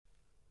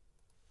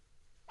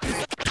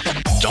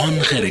Don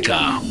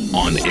Gerika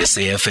on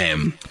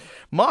SAFM.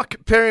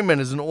 Mark Perryman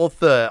is an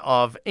author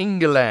of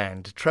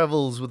Ingerland,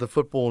 Travels with the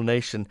Football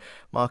Nation.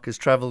 Mark has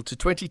travelled to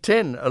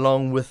 2010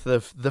 along with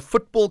the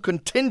football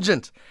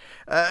contingent.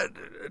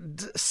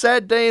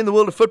 Sad day in the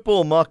world of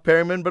football, Mark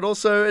Perryman, but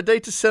also a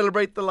day to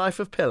celebrate the life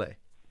of Pele.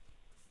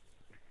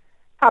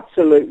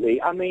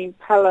 Absolutely. I mean,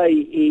 Pele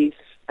is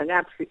an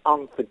absolutely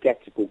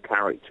unforgettable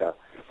character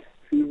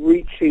who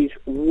reaches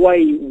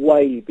way,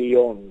 way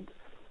beyond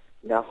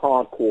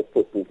hardcore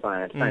football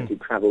fans who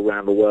travel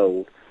around the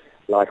world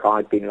like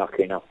I've been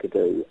lucky enough to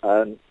do.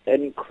 An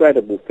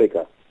incredible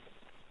figure.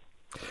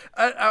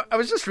 I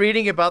was just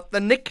reading about the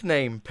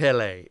nickname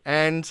Pele,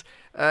 and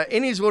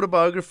in his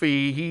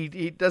autobiography,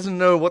 he doesn't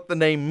know what the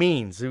name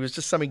means. It was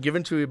just something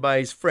given to him by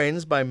his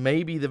friends, by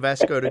maybe the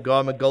Vasco da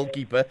Gama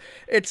goalkeeper.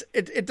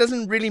 It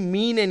doesn't really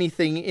mean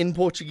anything in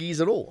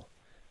Portuguese at all.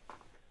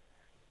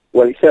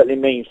 Well, it certainly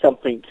means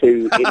something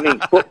it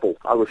means football,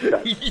 I would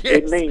say. Yes.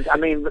 It means,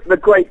 the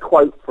great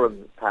quote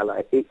from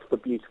Pele, it's the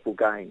beautiful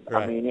game.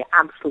 Right. It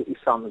absolutely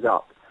sums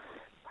up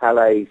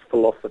Pele's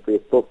philosophy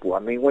of football.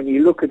 When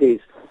you look at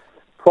his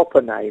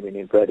proper name, in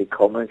inverted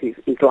commas,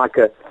 it's like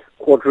a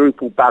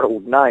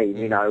quadruple-barreled name,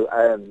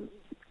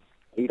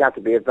 He'd have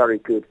to be a very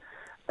good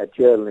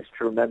journalist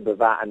to remember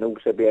that and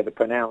also be able to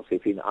pronounce it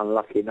if he's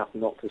unlucky enough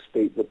not to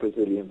speak the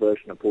Brazilian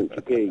version of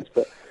Portuguese.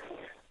 But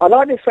I'd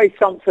like to say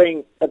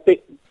something a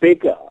bit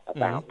bigger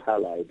about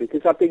Pele,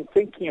 because I've been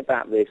thinking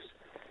about this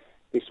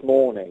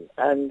morning.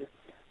 And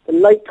the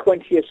late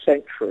 20th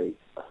century,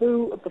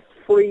 who are the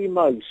three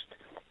most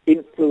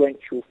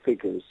influential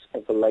figures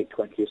of the late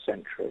 20th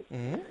century?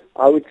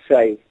 I would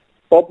say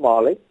Bob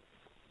Marley,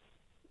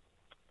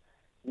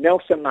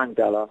 Nelson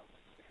Mandela,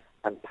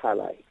 and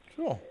Pele.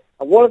 Sure.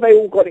 And what have they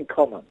all got in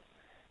common?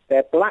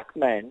 They're black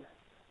men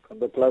from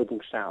the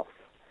global south,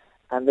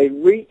 and they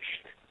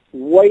reached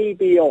way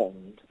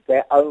beyond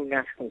their own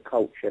national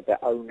culture,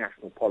 their own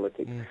national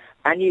politics.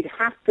 And you'd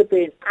have to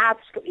be an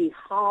absolutely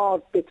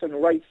hard-bitten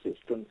racist,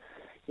 and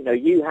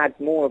you had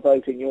more of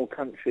those in your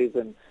country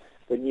than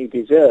you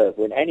deserve,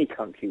 when any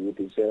country would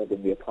deserve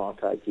in the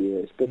apartheid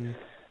years. But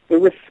the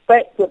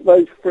respect that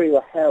those three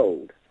were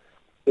held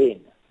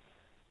in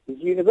is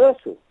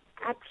universal,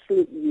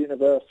 absolutely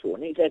universal.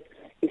 And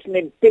it's an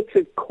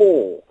embittered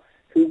core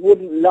who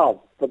wouldn't love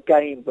the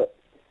game that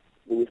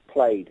was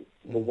played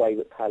the way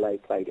that Pele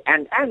played,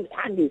 and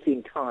his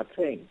entire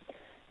team,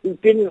 who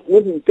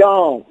wouldn't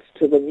dance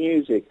to the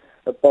music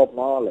of Bob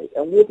Marley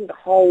and wouldn't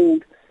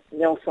hold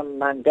Nelson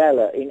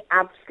Mandela in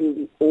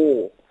absolute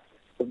awe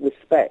of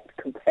respect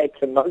compared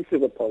to most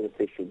of the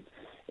politicians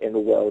in the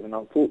world, and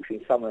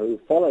unfortunately some who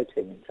followed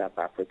him in South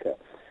Africa.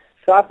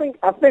 So I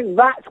think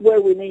that's where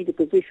we need to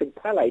position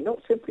Pele, not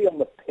simply on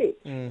the pitch,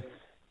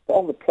 but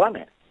on the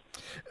planet.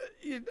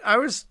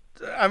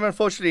 I'm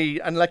unfortunately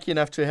unlucky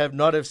enough to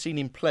not have seen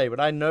him play, but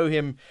I know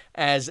him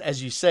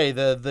as you say,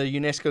 the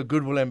UNESCO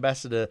Goodwill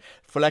Ambassador,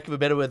 for lack of a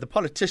better word, the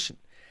politician.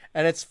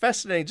 And it's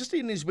fascinating, just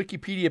in his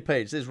Wikipedia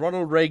page, there's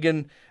Ronald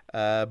Reagan,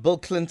 Bill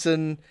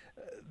Clinton,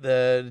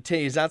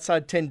 he's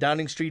outside 10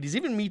 Downing Street, he's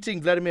even meeting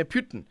Vladimir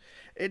Putin.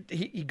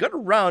 He got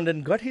around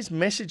and got his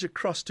message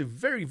across to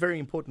very, very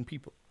important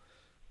people.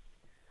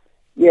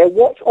 Yeah,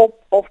 what's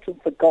often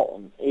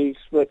forgotten is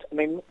that,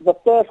 the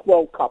first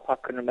World Cup I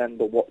can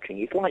remember watching,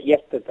 it's like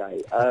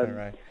yesterday.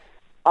 Right.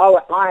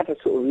 I had a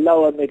sort of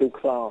lower middle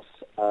class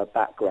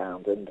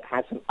background and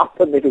had some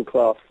upper middle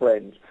class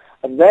friends,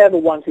 and they're the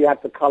ones who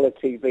had the colour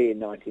TV in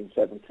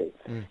 1970.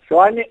 So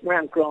I nipped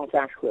round Grant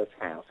Ashworth's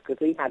house,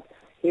 because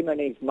him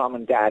and his mum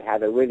and dad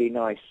had a really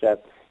nice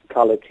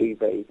colour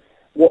TV.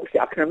 Watched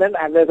it. I can remember,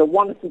 and there's a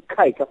wonderful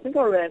cake. I think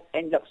I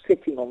ended up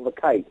sitting on the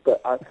cake,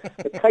 but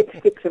the cake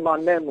sticks in my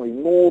memory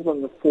more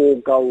than the 4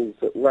 goals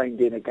that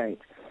rained in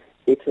against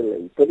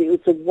Italy. But it was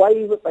the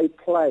way that they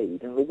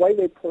played, and the way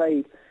they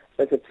played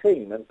as a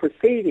team, and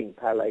preceding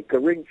Pele,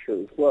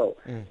 Garrincha as well,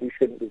 who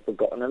shouldn't be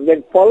forgotten, and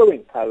then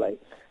following Pele,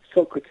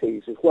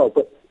 Socrates as well.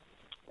 But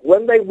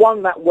when they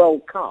won that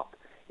World Cup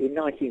in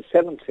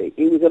 1970,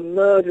 it was a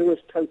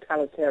murderous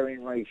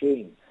totalitarian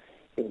regime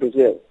in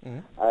Brazil.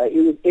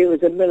 It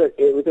was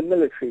a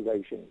military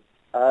regime,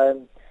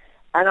 and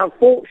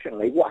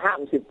unfortunately, what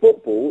happens in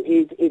football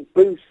is it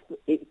boosts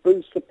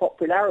the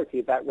popularity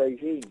of that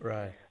regime.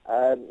 Right.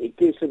 It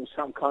gives them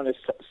some kind of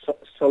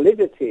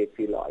solidity, if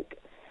you like.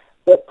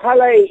 But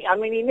Pele,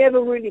 he never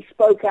really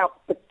spoke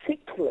out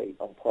particularly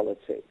on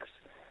politics.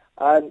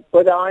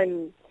 But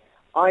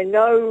I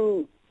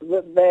know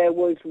that there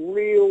was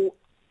real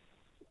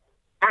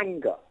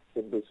anger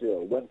in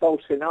Brazil when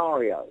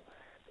Bolsonaro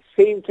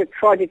seemed to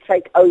try to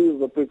take over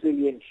the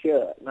Brazilian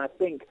shirt. And I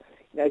think,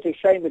 it's a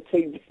shame the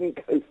team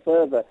didn't go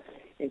further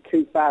in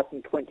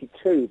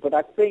 2022, but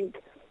I think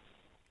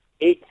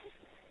it's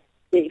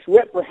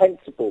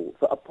reprehensible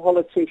that a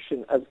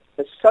politician as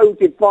so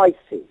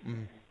divisive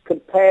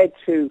compared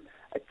to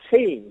a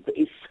team that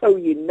is so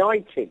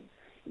uniting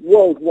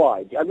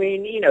worldwide.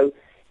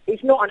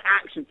 It's not an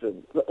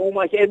accident that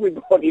almost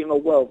everybody in the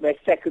world, their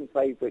second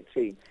favourite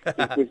team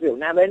is Brazil.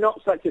 Now, they're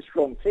not such a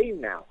strong team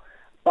now,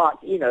 But,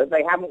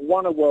 they haven't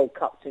won a World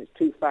Cup since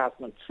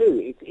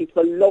 2002. It's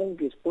the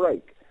longest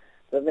break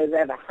that they've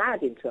ever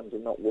had in terms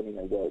of not winning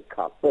a World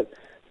Cup. But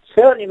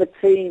certainly the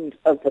teams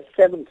of the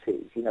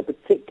 70s,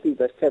 particularly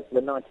the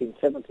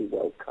 1970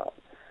 World Cup,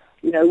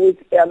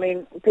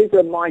 people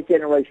of my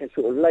generation,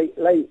 sort of late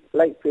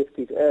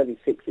 50s, early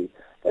 60s,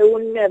 they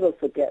will never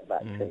forget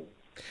that team.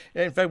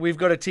 Yeah, in fact, we've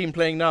got a team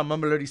playing now,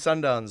 Mamelodi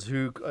Sundowns,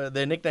 who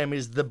their nickname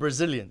is the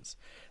Brazilians.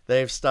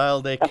 They've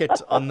styled their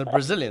kit on the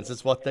Brazilians.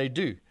 It's what they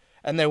do.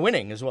 And they're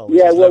winning as well.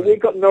 Yeah, well, we've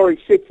got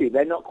Norwich City.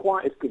 They're not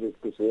quite as good as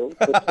Brazil.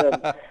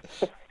 But,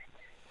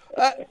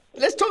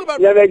 let's talk about...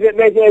 Yeah, there's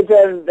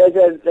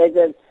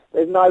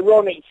an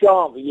ironic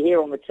chant that you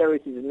hear on the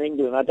terraces in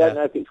England. I don't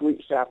know if it's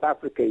reached South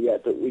Africa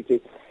yet, but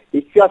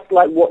it's just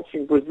like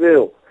watching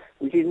Brazil,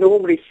 which is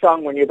normally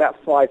sung when you're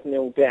about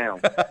 5-0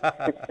 down.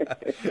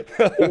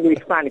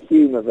 English-Spanish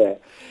humour there.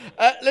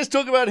 Let's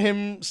talk about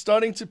him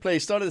starting to play. He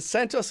started at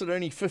Santos at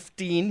only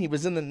 15. He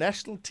was in the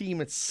national team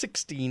at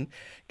 16,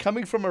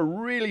 coming from a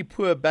really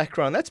poor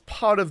background. That's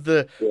part of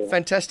the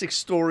fantastic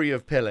story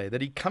of Pele,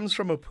 that he comes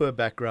from a poor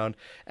background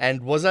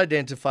and was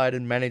identified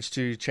and managed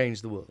to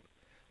change the world.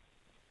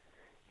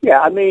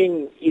 Yeah,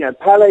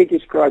 Pele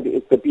described it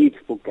as the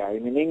beautiful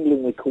game. In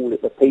England, we call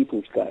it the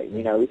people's game.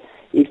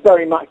 It's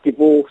very much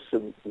divorced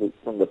from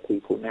the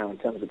people now in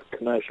terms of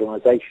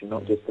commercialisation,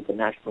 not just of the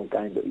national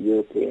game, but the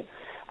European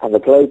and the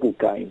global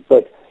game.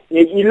 But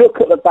you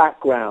look at the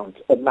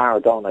background of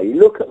Maradona, you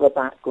look at the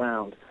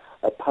background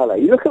of Pele,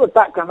 you look at the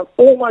background of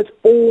almost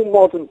all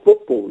modern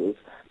footballers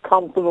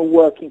come from a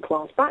working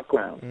class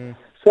background.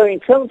 So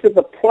in terms of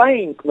the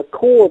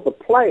core of the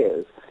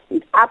players,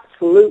 it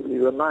absolutely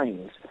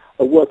remains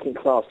a working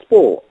class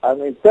sport.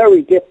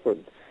 Very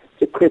different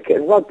to cricket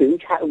and rugby,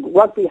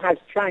 rugby has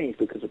changed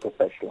because of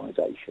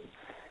professionalisation.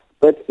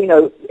 But,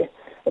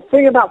 the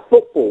thing about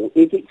football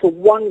is it's a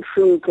one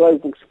true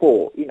global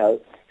sport.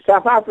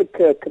 South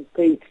Africa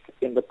competes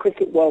in the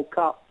Cricket World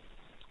Cup,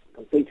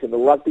 competes in the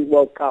Rugby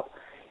World Cup,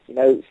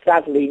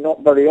 sadly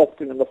not very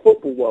often in the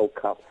Football World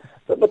Cup.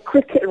 But the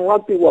Cricket and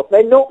Rugby World Cup,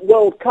 they're not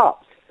World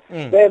Cups.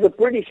 They're the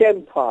British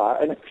Empire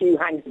and a few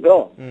handed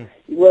on.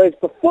 Whereas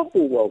the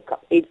Football World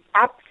Cup is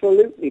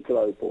absolutely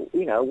global,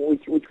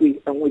 which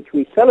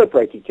we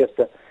celebrated just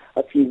a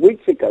few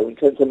weeks ago in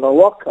terms of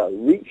Morocco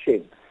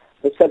reaching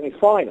the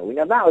semi-final.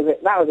 That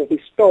was a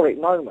historic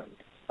moment.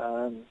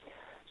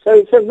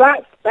 So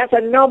that's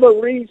another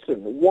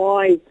reason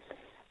why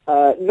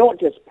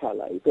not just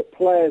Pele, but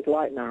players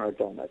like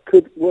Maradona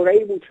were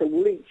able to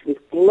reach this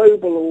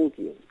global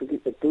audience because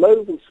it's a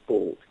global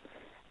sport.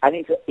 And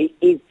it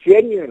is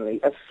genuinely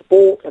a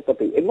sport of the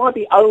people. It might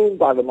be owned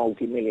by the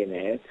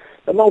multi-millionaires.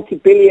 The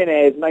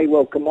multi-billionaires may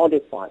well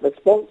commodify it. The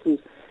sponsors,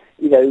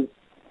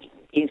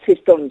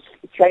 insist on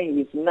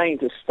changing the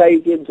names of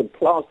stadiums and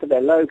plaster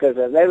their logos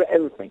and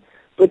everything.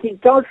 But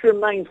it does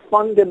remain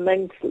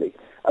fundamentally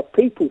a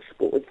people's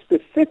sport,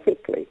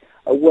 specifically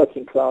a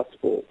working-class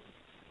sport.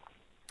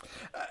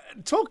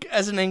 Talk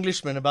as an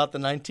Englishman about the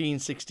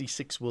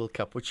 1966 World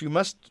Cup, which you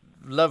must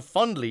love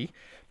fondly,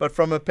 but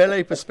from a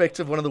Pele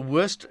perspective, one of the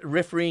worst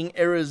refereeing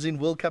errors in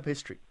World Cup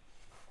history.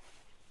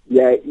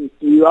 Yeah,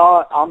 you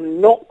are.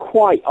 I'm not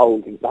quite that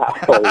old.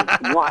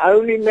 My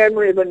only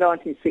memory of the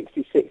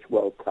 1966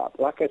 World Cup,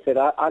 like I said,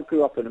 I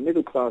grew up in a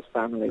middle-class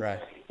family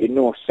in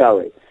North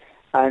Surrey,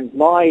 and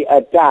my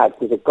dad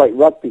was a great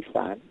rugby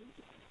fan,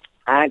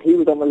 and he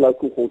was on the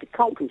local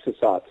horticultural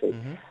society.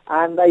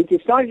 And they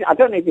decided, I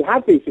don't know if you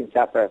have these in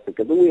South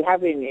Africa, but we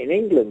have in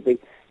England, the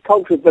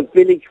culture of the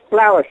village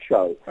flower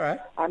show.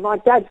 And my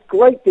dad's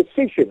great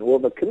decision, or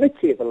the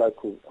committee of the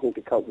local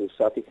horticultural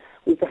society,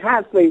 was to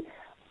have the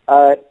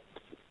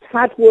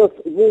Tadworth,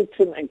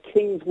 Walton and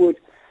Kingswood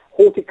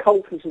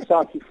Horticultural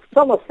Society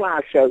summer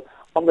flower show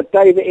on the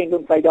day that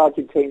England played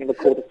Argentina in the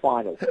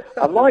quarter-final.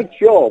 And my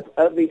job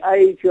at the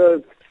age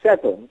of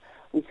 7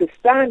 was to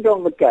stand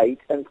on the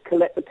gate and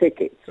collect the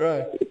tickets.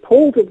 It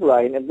poured with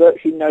rain and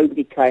virtually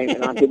nobody came,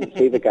 and I didn't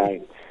see the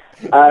game.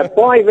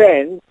 By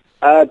then,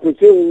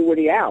 Brazil were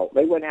already out.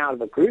 They went out of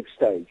the group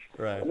stage.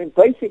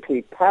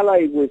 Basically,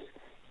 Pele was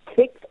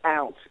kicked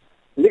out,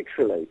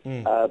 literally,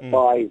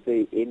 by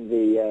the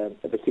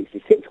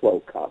 66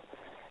 World Cup.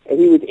 And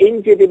he was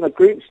injured in the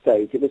group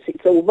stage.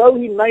 So although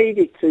he made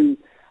it to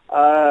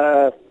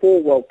 4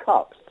 World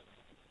Cups,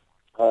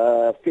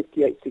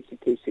 58,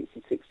 62,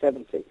 66,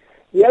 70,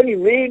 he only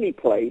really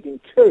played in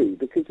 2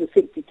 because the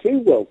 62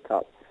 World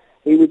Cup,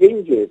 he was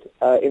injured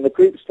in the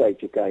group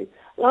stage again.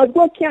 And I was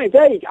working out his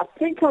age. I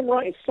think I'm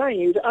right in saying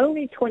he was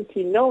only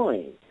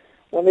 29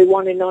 when they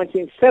won in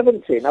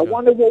 1970. And I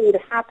wonder what would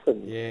have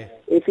happened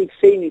if he'd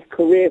seen his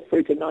career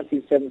through to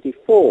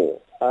 1974.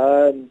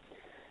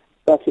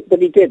 But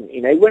he didn't.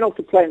 He went off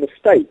to play in the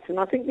States, and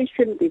I think this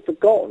shouldn't be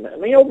forgotten.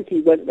 Obviously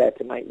he went there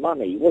to make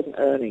money. He wasn't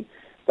earning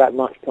that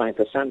much playing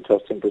for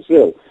Santos in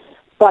Brazil.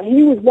 But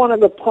he was one of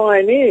the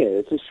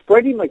pioneers of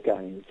spreading the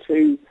game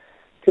to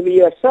the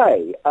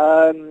USA.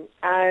 That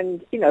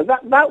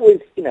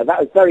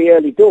was very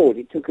early doors.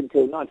 It took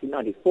until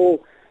 1994.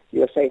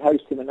 USA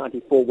hosted the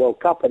 94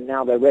 World Cup, and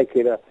now they're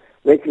regular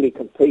regularly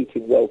compete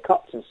in World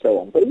Cups and so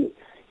on. But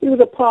he was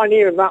a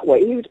pioneer in that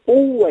way. He was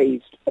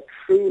always a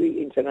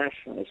truly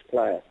internationalist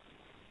player.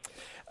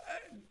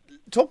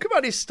 Talk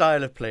about his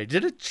style of play.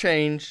 Did it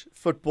change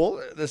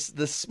football? This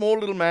small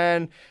little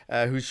man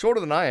who's shorter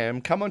than I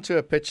am come onto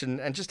a pitch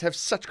and just have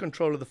such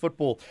control of the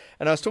football.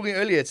 And I was talking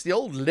earlier, it's the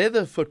old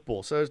leather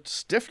football, so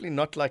it's definitely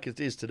not like it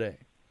is today.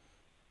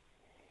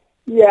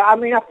 Yeah, I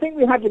mean, I think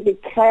we had to be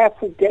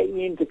careful getting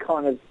into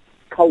kind of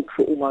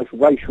cultural, almost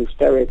racial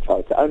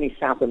stereotypes that only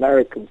South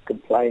Americans can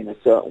play in a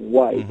certain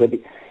way. Mm-hmm. But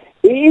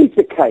it is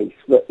the case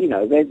that,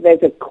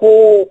 there's a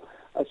core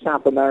of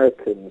South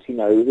Americans,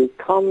 who've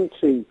come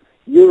to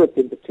Europe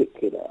in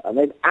particular, and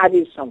they've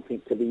added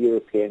something to the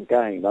European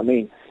game. I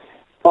mean,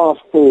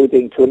 fast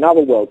forwarding to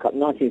another World Cup,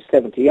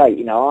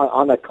 1978,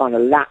 I'm a kind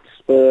of lapsed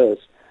Spurs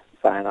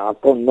fan. I've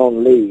gone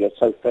non-league. I'm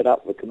so fed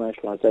up with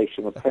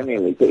commercialisation of the Premier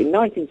League. But in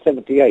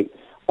 1978,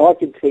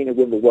 Argentina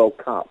won the World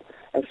Cup,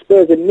 and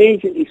Spurs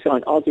immediately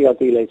signed Ozzy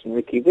Ardiles and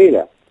Ricky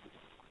Villa.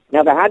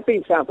 Now, there had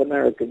been South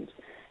Americans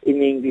in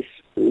the English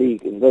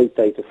League in those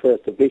days, the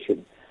First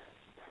Division,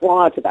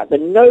 prior to that,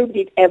 but nobody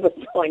had ever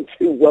signed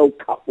two World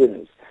Cup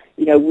winners,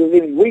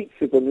 within weeks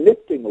of them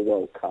lifting the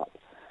World Cup.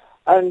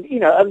 And,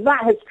 and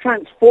that has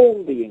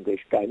transformed the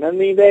English game. I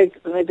mean, there's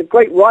a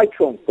great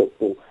writer on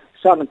football,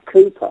 Simon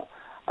Cooper,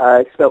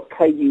 spelled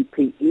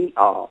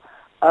Kuper,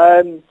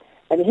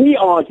 and he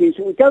argues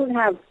that we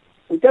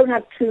don't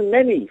have too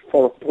many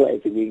foreign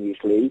players in the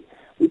English League.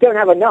 We don't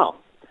have enough,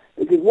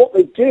 because what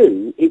they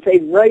do is they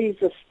raise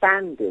the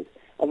standard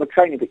of a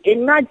training.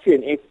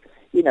 Imagine if,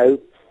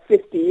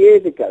 50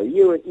 years ago,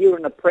 you're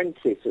an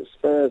apprentice at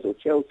Spurs or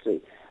Chelsea,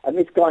 and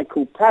this guy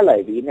called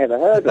Pele that you never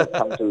heard of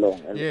comes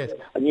along, and, yes.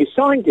 and you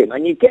signed him,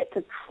 and you get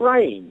to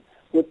train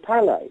with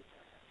Pele.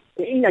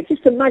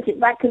 Just imagine,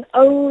 that can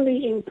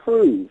only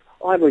improve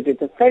either as a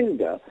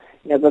defender,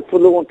 the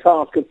forlorn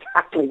task of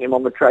tackling him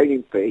on the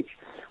training pitch,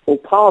 or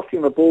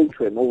passing the ball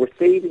to him, or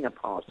receiving a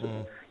pass to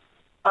him.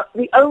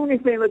 The only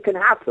thing that can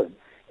happen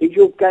is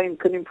your game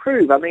can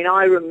improve. I mean,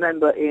 I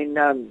remember in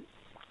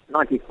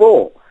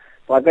 94,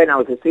 by then I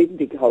was a season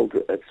ticket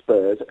holder at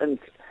Spurs, and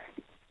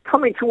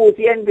coming towards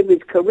the end of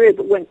his career,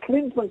 but when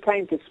Klinsmann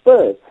came to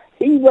Spurs,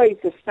 he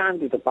raised the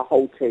standard of the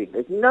whole team.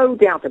 There's no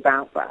doubt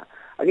about that.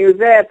 And he was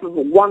there for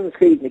the one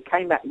season. He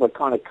came back with a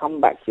kind of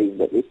comeback season,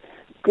 but this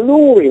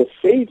glorious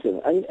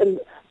season, and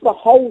the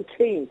whole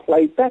team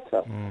played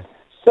better.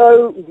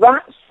 So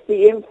that's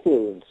the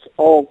influence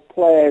of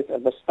players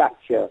of the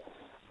stature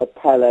of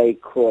Pele,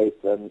 Cruyff,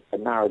 and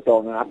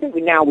Maradona. And I think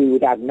we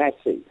would add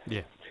Messi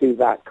to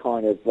that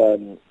kind of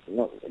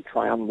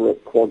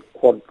triumvirate,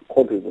 quadruplet,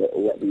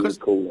 or whatever you would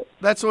call it.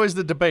 That's always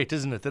the debate,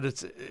 isn't it? That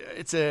it's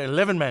an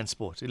 11-man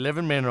sport.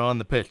 11 men are on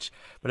the pitch.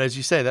 But as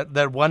you say,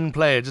 that one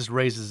player just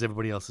raises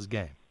everybody else's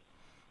game.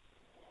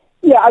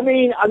 Yeah, I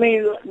mean,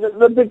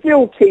 the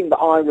Brazil team that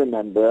I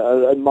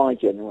remember in my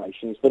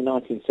generation is the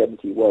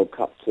 1970 World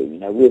Cup team.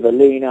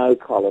 Rivellino,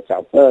 Carlos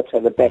Alberto,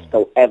 the best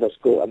goal ever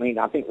scored. I mean,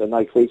 I think the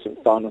most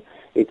recent final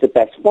is the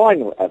best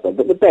final ever,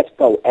 but the best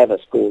goal ever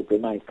scored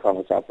remains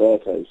Carlos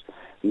Alberto's.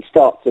 He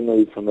starts to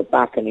move from the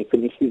back and he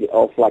finishes it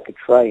off like a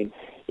train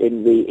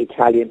in the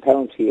Italian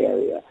penalty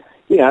area.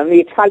 And the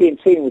Italian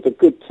team was a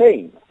good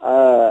team,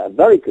 a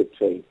very good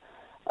team.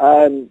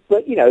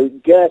 But,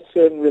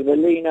 Gerson,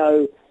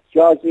 Rivellino,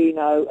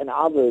 Giardino and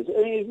others.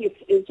 I mean,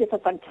 it's just a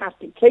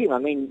fantastic team. I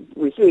mean,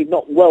 Brazil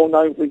not well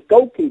known for his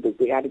goalkeepers,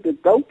 but he had a good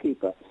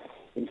goalkeeper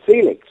in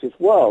Felix as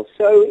well.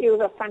 So it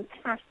was a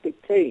fantastic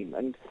team.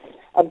 And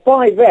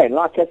by then,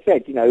 like I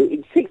said,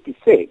 in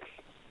 '66,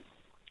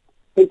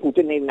 people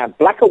didn't even have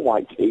black and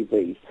white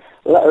TVs,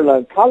 let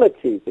alone colour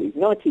TVs.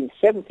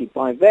 1970,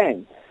 by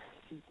then,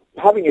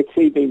 having a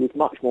TV was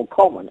much more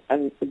common,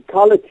 and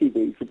colour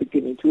TVs were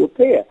beginning to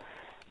appear.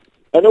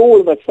 And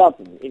all of a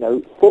sudden,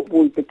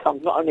 football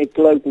becomes not only a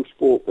global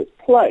sport that's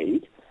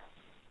played,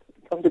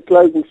 it becomes a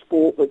global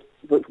sport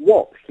that's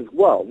watched as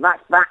well. And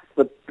that's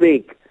the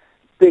big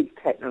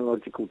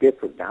technological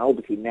difference now.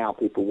 Obviously, now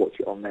people watch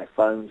it on their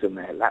phones and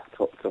their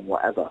laptops and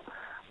whatever.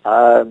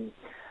 And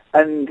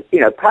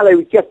Pele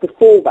was just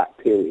before that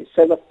period.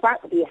 So the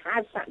fact that he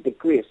has that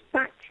degree of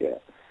stature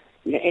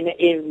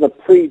in the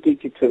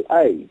pre-digital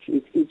age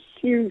is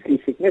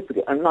hugely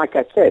significant. And like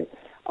I said,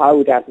 I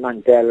would add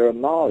Mandela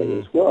and Mali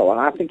as well.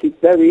 And I think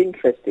it's very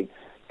interesting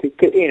to,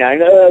 in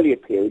an earlier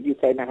period, you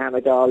say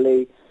Muhammad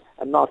Ali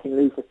and Martin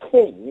Luther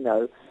King,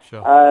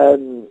 Sure.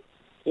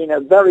 In a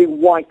very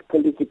white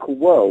political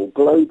world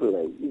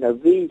globally,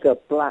 these are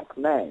black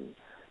men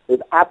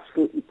who've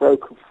absolutely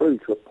broken through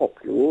to a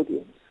popular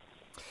audience.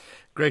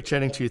 Great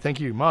chatting to you. Thank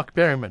you. Mark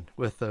Perryman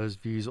with those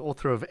views,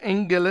 author of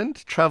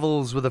Ingerland,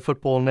 travels with a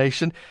football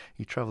nation.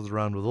 He travels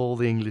around with all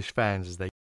the English fans as they